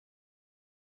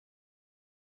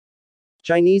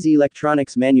Chinese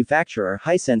electronics manufacturer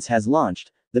Hisense has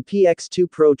launched the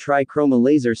PX2-PRO Tri-Chroma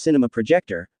Laser Cinema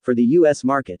Projector for the US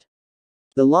market.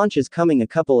 The launch is coming a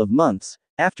couple of months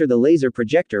after the laser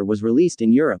projector was released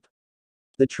in Europe.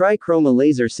 The Tri-Chroma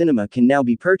Laser Cinema can now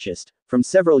be purchased from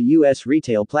several US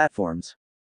retail platforms.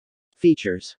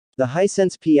 Features: the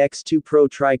Hisense PX2-PRO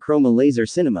Tri-Chroma Laser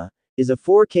Cinema is a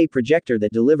 4K projector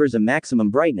that delivers a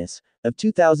maximum brightness of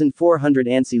 2400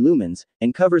 ANSI lumens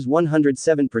and covers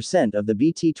 107% of the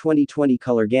BT 2020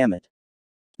 color gamut.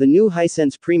 The new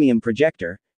Hisense Premium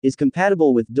projector is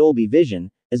compatible with Dolby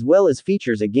Vision, as well as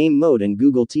features a game mode and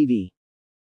Google TV.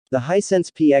 The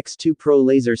Hisense PX2-PRO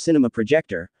Laser Cinema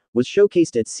Projector was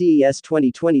showcased at CES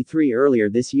 2023 earlier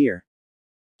this year.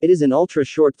 It is an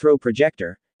ultra-short throw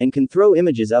projector and can throw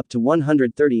images up to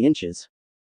 130 inches.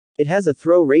 It has a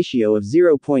throw ratio of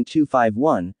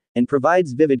 0.251 and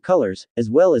provides vivid colors, as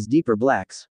well as deeper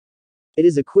blacks. It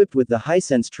is equipped with the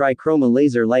Hisense Tri-Chroma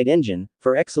Laser Light Engine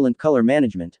for excellent color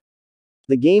management.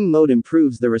 The game mode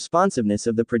improves the responsiveness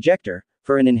of the projector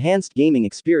for an enhanced gaming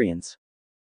experience.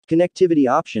 Connectivity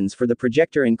options for the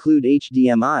projector include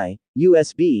HDMI,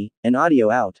 USB, and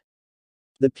audio out.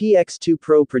 The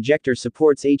PX2-PRO projector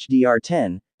supports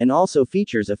HDR10 and also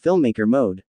features a filmmaker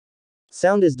mode.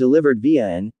 Sound is delivered via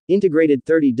an integrated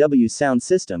 30W sound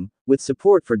system with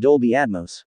support for Dolby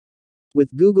Atmos.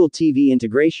 With Google TV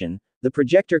integration, the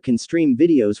projector can stream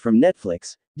videos from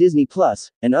Netflix, Disney+,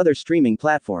 and other streaming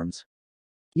platforms.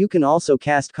 You can also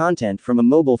cast content from a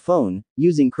mobile phone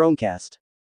using Chromecast.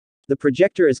 The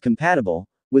projector is compatible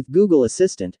with Google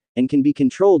Assistant and can be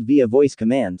controlled via voice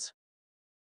commands.